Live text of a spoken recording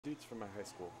It's from my high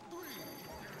school.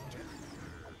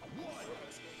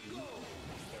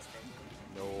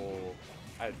 No,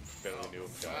 I barely knew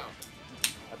the guy.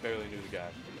 I barely knew the guy.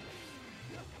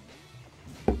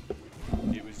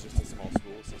 It was just a small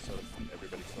school, so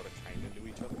everybody sort of kind of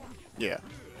knew each other. Yeah.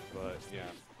 But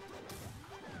yeah.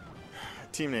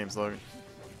 Team names, Logan.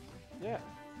 Yeah.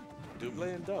 Double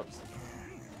and Dubs.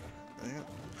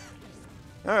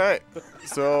 Yeah. All right.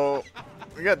 So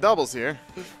we got doubles here.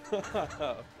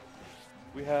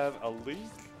 We have a Link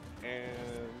and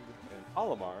an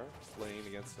Olimar playing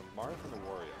against a Marth and a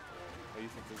Wario. How do you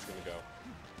think this is gonna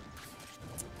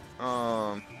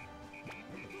go?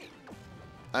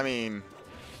 I mean,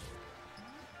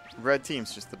 red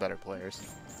team's just the better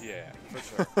players. Yeah,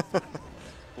 for sure.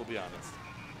 We'll be honest.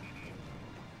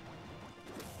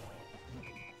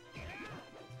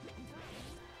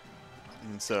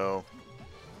 And so,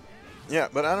 yeah,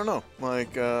 but I don't know.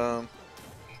 Like,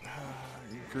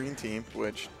 green team,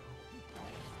 which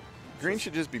green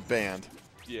should just be banned.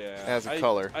 Yeah. As a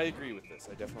color. I agree with this.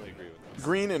 I definitely agree with this.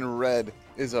 Green and red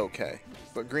is okay,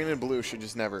 but green and blue should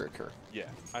just never occur. Yeah.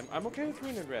 I'm okay with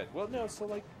green and red. Well, no, so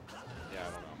like, yeah, I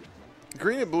don't know.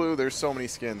 Green and blue, there's so many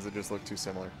skins that just look too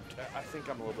similar. I think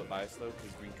I'm a little bit biased though,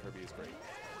 because green Kirby is great.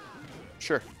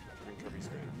 Sure. Green Kirby's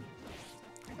great.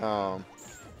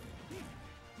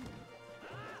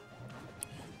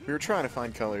 We were trying to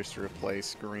find colors to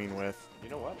replace green with. You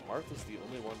know what? Marth is the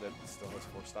only one that still has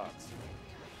 4 stocks.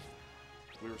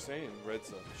 We were saying red's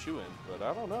a shoe-in, but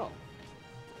I don't know.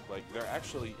 Like, they're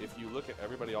actually, if you look at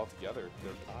everybody all together,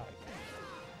 they're tied.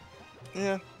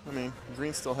 Yeah, I mean,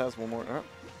 green still has one more. Oh,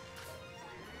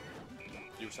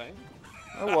 You were saying?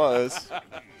 I was. I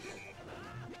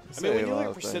mean, when you look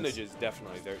at percentages,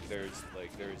 definitely there is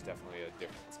definitely a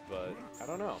difference, but I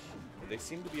don't know. They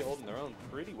seem to be holding their own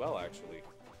pretty well, actually.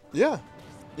 Yeah,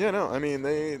 yeah, no, I mean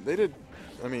they did.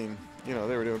 I mean, you know,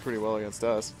 they were doing pretty well against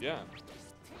us, Yeah,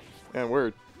 and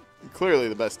we're clearly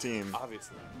the best team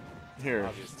obviously. here.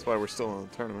 Obviously. That's why we're still in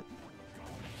the tournament.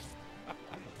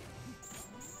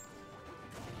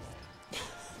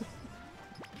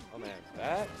 Oh man,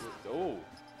 that the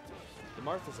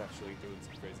Marth is actually doing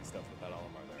some crazy stuff with that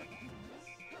Olimar there.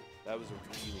 That was a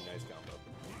really nice combo.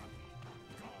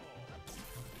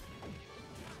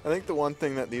 I think the one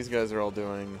thing that these guys are all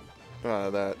doing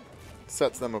that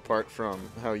sets them apart from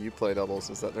how you play doubles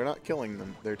is that they're not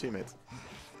killing their teammates.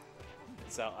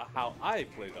 So how I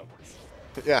play doubles.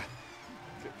 Yeah,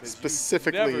 'Cause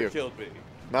specifically you. Never you. killed me.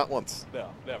 Not once.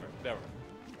 No, never.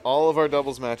 All of our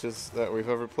doubles matches that we've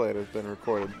ever played have been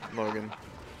recorded, Logan.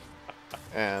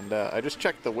 And I just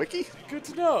checked the wiki. Good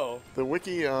to know. The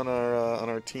wiki on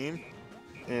our team,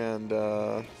 and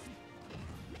the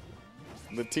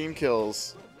team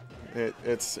kills.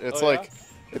 It's like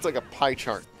it's like a pie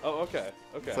chart. Oh, okay.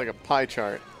 It's like a pie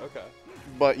chart, Okay.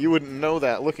 but you wouldn't know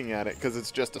that looking at it because it's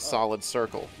just a solid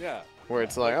circle. Yeah. Where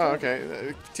it's like, oh,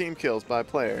 okay, team kills by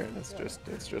player, and it's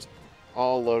just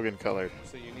all Logan colored.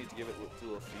 So you need to give it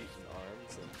little feet and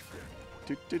arms and.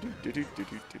 I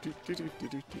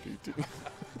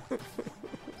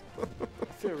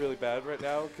feel really bad right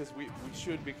now because we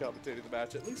should be commentating the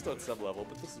match at least on some level,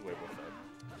 but this is way more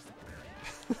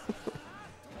fun.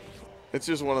 It's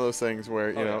just one of those things where,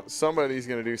 you know, somebody's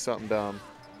going to do something dumb,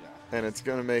 and it's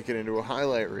going to make it into a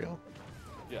highlight reel.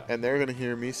 Yeah. And they're going to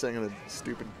hear me singing a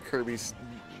stupid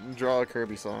draw a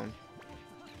Kirby song.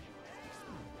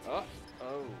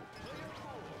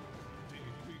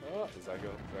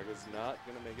 Zygo's not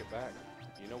going to make it back.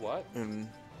 You know what? And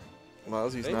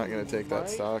Louzy's not going to take that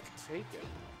stock. Take it.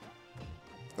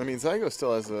 I mean, Zygo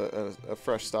still has a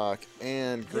fresh stock,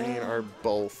 and green are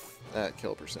both at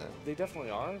kill percent. They definitely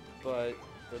are, but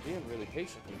they're being really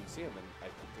patient when you see them, and I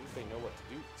think they know what to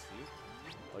do. See?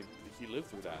 Like, he lived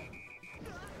through that.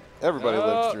 Everybody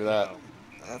lived through that. No.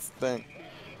 That's the thing.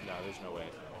 No, there's no way.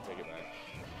 Take it back.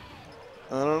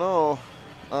 I don't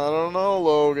know.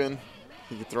 Logan.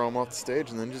 You could throw him off the stage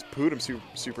and then just poot him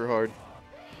super hard.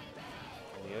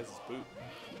 And he has his boot.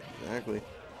 Exactly.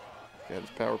 Got his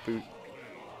power poot.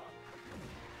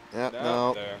 Yeah,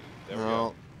 no. There we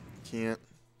go. Can't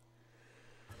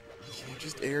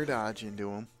just air dodge into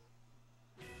him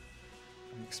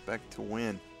and expect to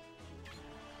win.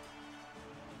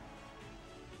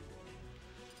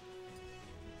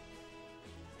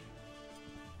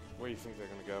 Where do you think they're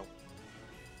going to go?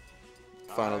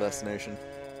 Final destination.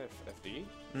 FD?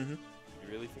 Mm-hmm. You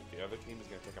really think the other team is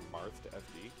going to take a Marth to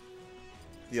FD?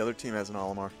 The other team has an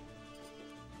Olimar.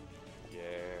 Yeah,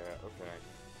 okay.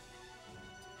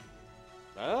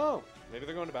 Oh, maybe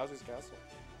they're going to Bowser's Castle.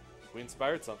 We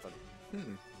inspired something.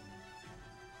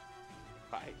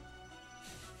 Hi.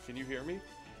 Can you hear me?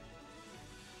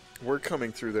 We're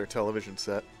coming through their television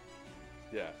set.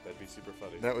 Yeah, that'd be super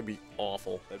funny. That would be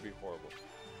awful. That'd be horrible.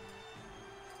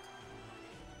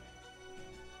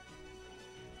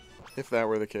 If that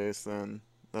were the case, then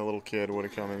that little kid would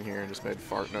have come in here and just made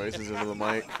fart noises into the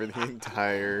mic for the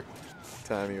entire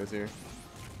time he was here.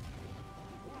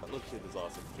 That little kid is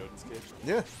awesome. Jordan's kid.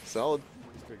 Yeah, solid.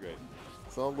 He's pretty great.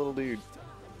 Solid little dude.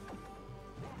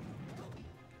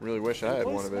 Really wish I had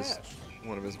one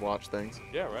of his watch things.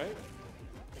 Yeah, right?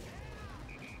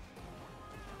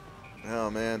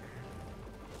 Oh man.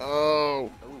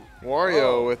 Oh, Ooh.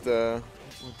 Wario Oh. with the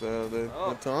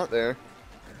taunt there.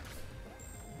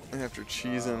 After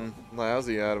cheesing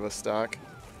Lousy out of a stock.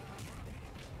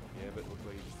 Yeah, but it looks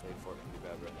like he just played for it pretty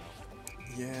bad right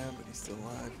now. Yeah, but he's still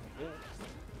alive. Yeah.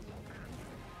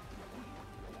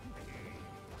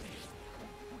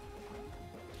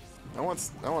 I want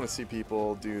to see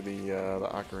people do the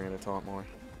Ocarina taunt more.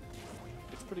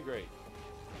 It's pretty great.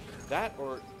 That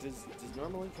or does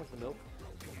normal Link have the milk?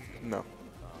 No,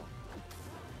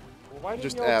 Well, why didn't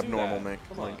just y'all do abnormal that? Link.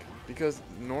 Come on. Because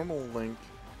normal Link,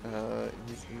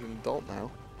 he's an adult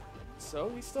now. So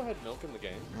he still had milk in the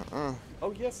game.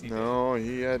 Oh yes, he no,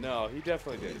 he did. had. No, he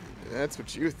definitely did. That's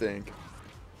what you think.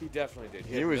 He definitely did.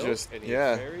 He had was milk, just and he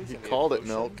had fairies, He and called had it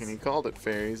milk potions. and he called it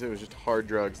fairies. It was just hard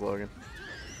drugs, Logan.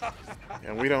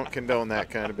 And we don't condone that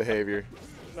kind of behavior.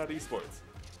 Not esports.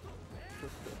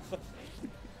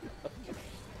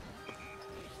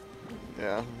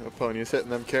 Yeah, Oponia's hitting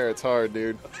them carrots hard,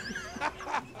 dude.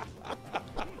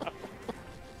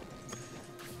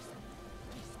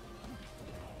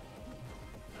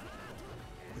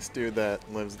 This dude that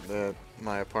lives at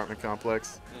my apartment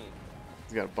complex,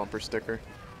 he's got a bumper sticker.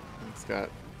 It's got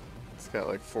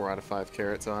like 4 out of 5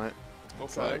 carrots on it.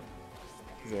 It's Okay. like,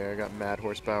 yeah, I got mad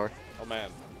horsepower. Oh man.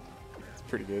 It's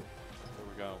pretty good. There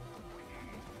we go.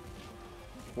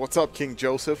 What's up, King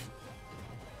Joseph?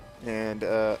 And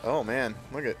oh man,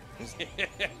 look at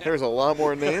there's a lot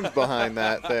more names behind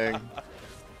that thing.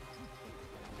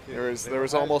 There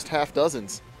was almost half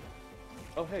dozens.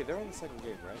 Oh hey, they're on the second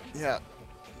game, right? Yeah.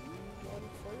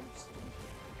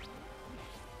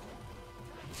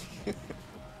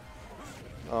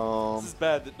 This is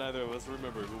bad that neither of us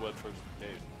remember who won first game.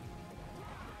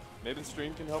 Maybe the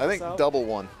stream can help I us think out? double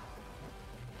won.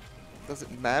 Does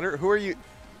it matter? Who are you?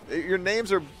 Your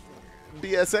names are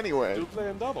BS anyway. Double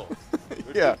and double.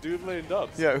 Yeah. Double and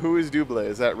dubs. Yeah, who is Double?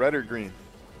 Is that red or green?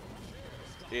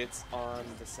 It's on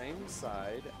the same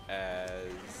side as.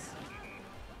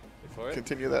 Wait for it.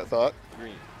 Continue that thought.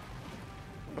 Green.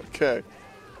 Okay.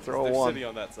 Throw a There's 1. City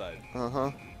on that side.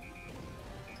 Uh-huh.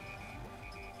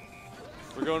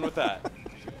 We're going with that.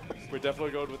 We're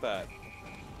definitely going with that.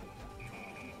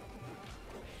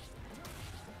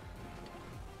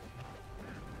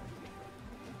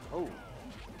 Oh.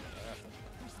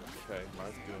 Okay,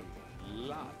 Mark's doing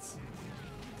lots.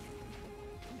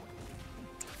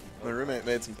 My roommate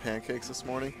made some pancakes this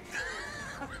morning.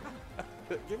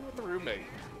 Get with the roommate.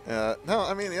 No,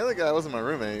 I mean, the other guy wasn't my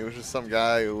roommate. He was just some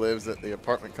guy who lives at the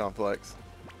apartment complex.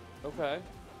 Okay.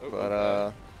 Oh, But,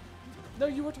 okay. No,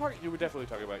 you were definitely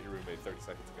talking about your roommate 30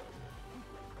 seconds ago.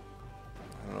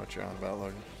 I don't know what you're on about,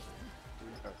 Logan.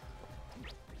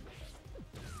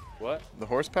 What? The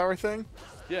horsepower thing?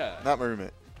 Yeah. Not my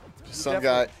roommate. Just You some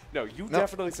guy. No, you No.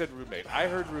 definitely said roommate. I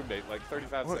heard roommate like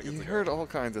 35 Well, seconds you ago. heard all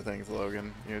kinds of things,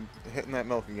 Logan. You're hitting that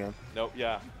milk again. Nope,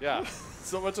 yeah.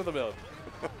 So much of the milk.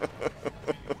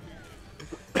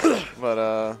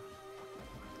 But,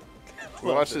 we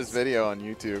Love watched this this. video on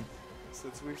YouTube.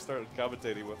 Since we've started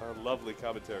commentating with our lovely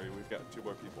commentary, we've got 2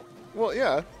 more people. Well,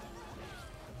 yeah.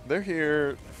 They're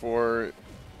here for...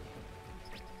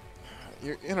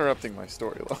 You're interrupting my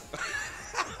story, Logan.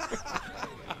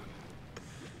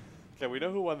 Okay, we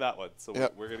know who won that one, so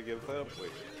Yep. we're gonna give them.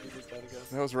 Wait, who's this bad again?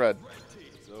 That was red.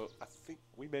 So I think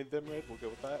we made them red. We'll go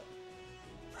with that.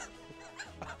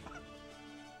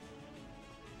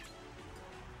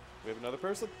 We have another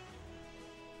person.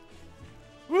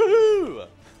 Woohoo!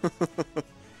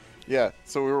 Yeah,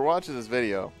 so we were watching this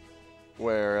video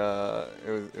where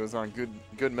it was on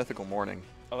Good Mythical Morning.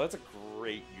 Oh, that's a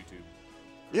great YouTube.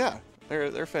 Yeah,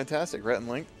 they're fantastic. Rhett and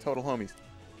Link, total homies.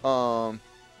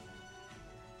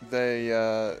 They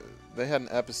had an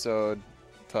episode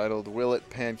titled "Will It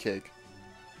Pancake,"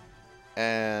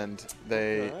 and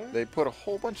they put a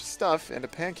whole bunch of stuff into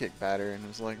pancake batter, and it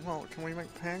was like, well, can we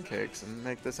make pancakes and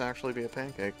make this actually be a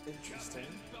pancake? Interesting.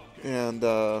 And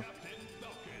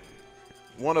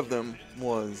one of them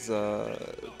was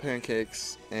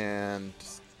pancakes and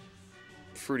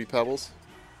Fruity Pebbles.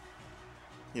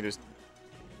 You just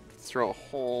throw a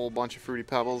whole bunch of Fruity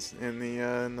Pebbles in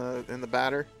the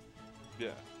batter. Yeah.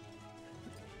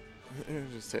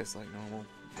 It just tastes like normal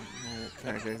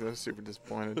pancakes. I was super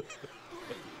disappointed.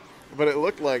 But it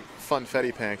looked like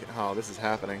funfetti pancake. Oh, this is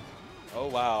happening. Oh,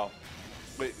 wow.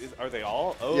 Wait, are they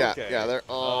all? Oh, Yeah, okay. yeah, they're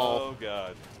all. Oh,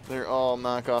 God. They're all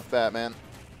knockoff Batman.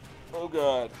 Oh,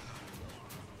 God.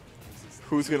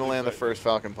 Who's gonna land the first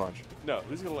Falcon Punch? No,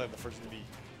 who's gonna land the first knee?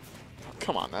 Oh,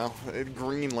 come on now.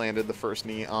 Green landed the first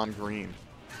knee on green.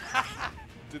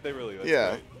 Did they really? That's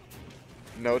yeah. Great.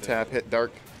 No tap, hit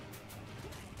dark.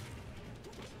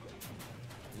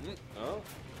 Oh.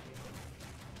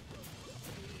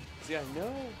 See, I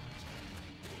know.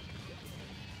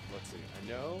 Let's see. I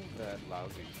know that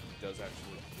Lousy does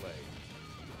actually play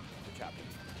the captain.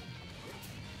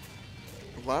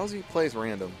 Lousy plays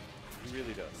random. He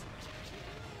really does.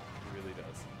 He really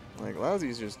does. Like,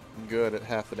 Lousy's just good at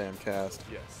half the damn cast.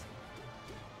 Yes.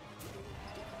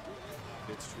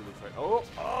 It's truly fine. Oh!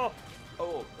 Oh!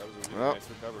 Oh! That was a really nice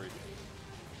recovery.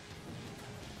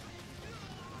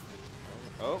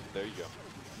 Oh, there you go.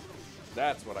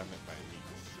 That's what I meant by neat.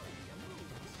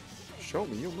 Show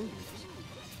me your moves.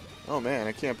 Oh man,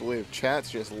 I can't believe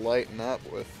chat's just lighting up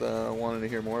with wanting to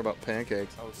hear more about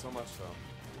pancakes. Oh, so much so.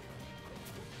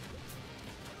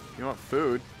 If you want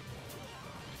food,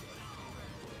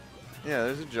 yeah,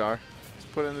 there's a jar.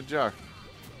 Just put it in the jar.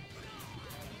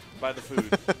 Buy the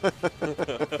food.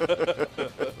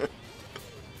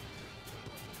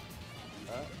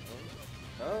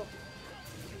 Oh.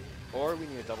 Or we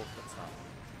need a double foot stop.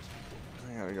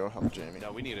 I gotta go help Jamie.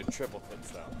 No, we need a triple foot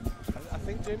stop. I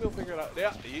think Jamie will figure it out.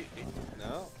 Yeah.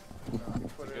 No.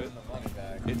 Put it in the money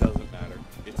bag. It doesn't matter.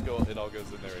 It all goes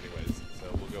in there anyways. So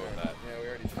we'll go with that. Yeah, we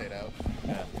already paid out.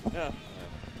 Yeah. Yeah.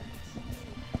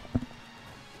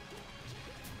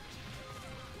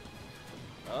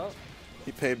 Oh.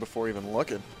 He paid before even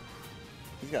looking.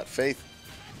 He's got faith.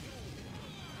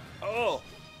 Oh.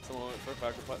 Someone went for a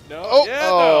factor punch. No. Oh. Yeah.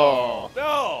 Oh. No.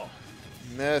 No.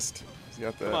 Missed. He's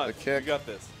got Come on. the kick. You got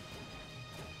this.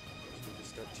 Should we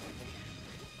just start chanting?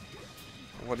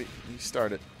 What do you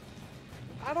started?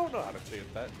 I don't know how to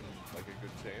chant that like a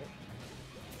good chant.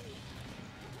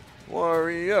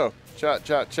 Wario. Cha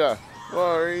cha cha.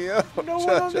 Wario. No cha,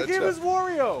 one on the cha, game cha. is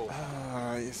Wario.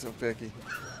 Ah, you're so picky.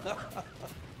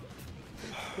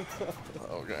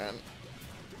 Oh, God.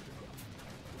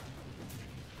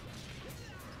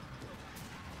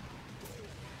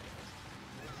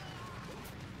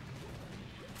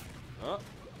 Huh? Oh,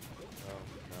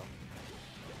 no.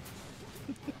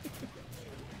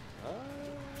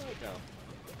 No.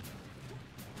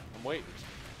 I'm waiting.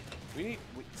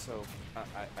 So,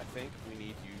 I think we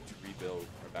need you to rebuild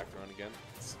our background again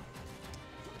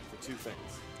for two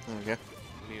things. Okay.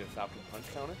 We need a Falcon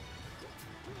Punch counter.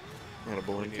 And a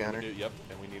balloon counter. Yep,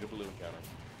 and we need a balloon counter.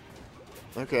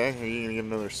 Okay. Are you gonna get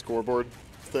another scoreboard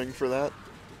thing for that?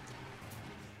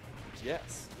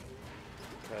 Yes.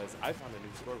 Because I found a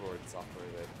new scoreboard software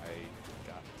that I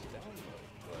got to download,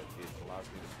 but it allows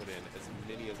me to put in as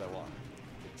many as I want.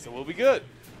 So we'll be good.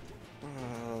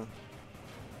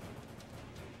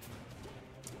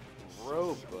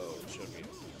 Robo showed me.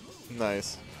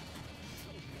 Nice.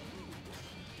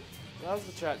 How's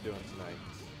the chat doing tonight?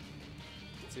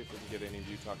 Let's see if we can get any of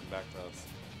you talking back to us.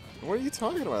 What are you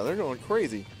talking about? They're going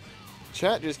crazy.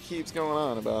 Chat just keeps going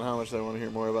on about how much they want to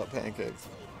hear more about pancakes.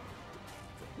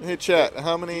 Hey, chat,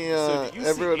 how many, so do you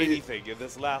everybody... see anything in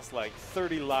this last, like,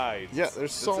 30 lines? Yeah,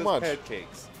 there's so that says much.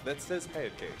 Pancakes. That says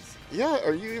pancakes. Yeah,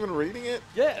 are you even reading it?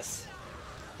 Yes!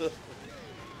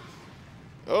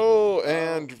 Oh,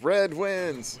 and red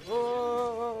wins.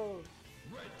 Whoa!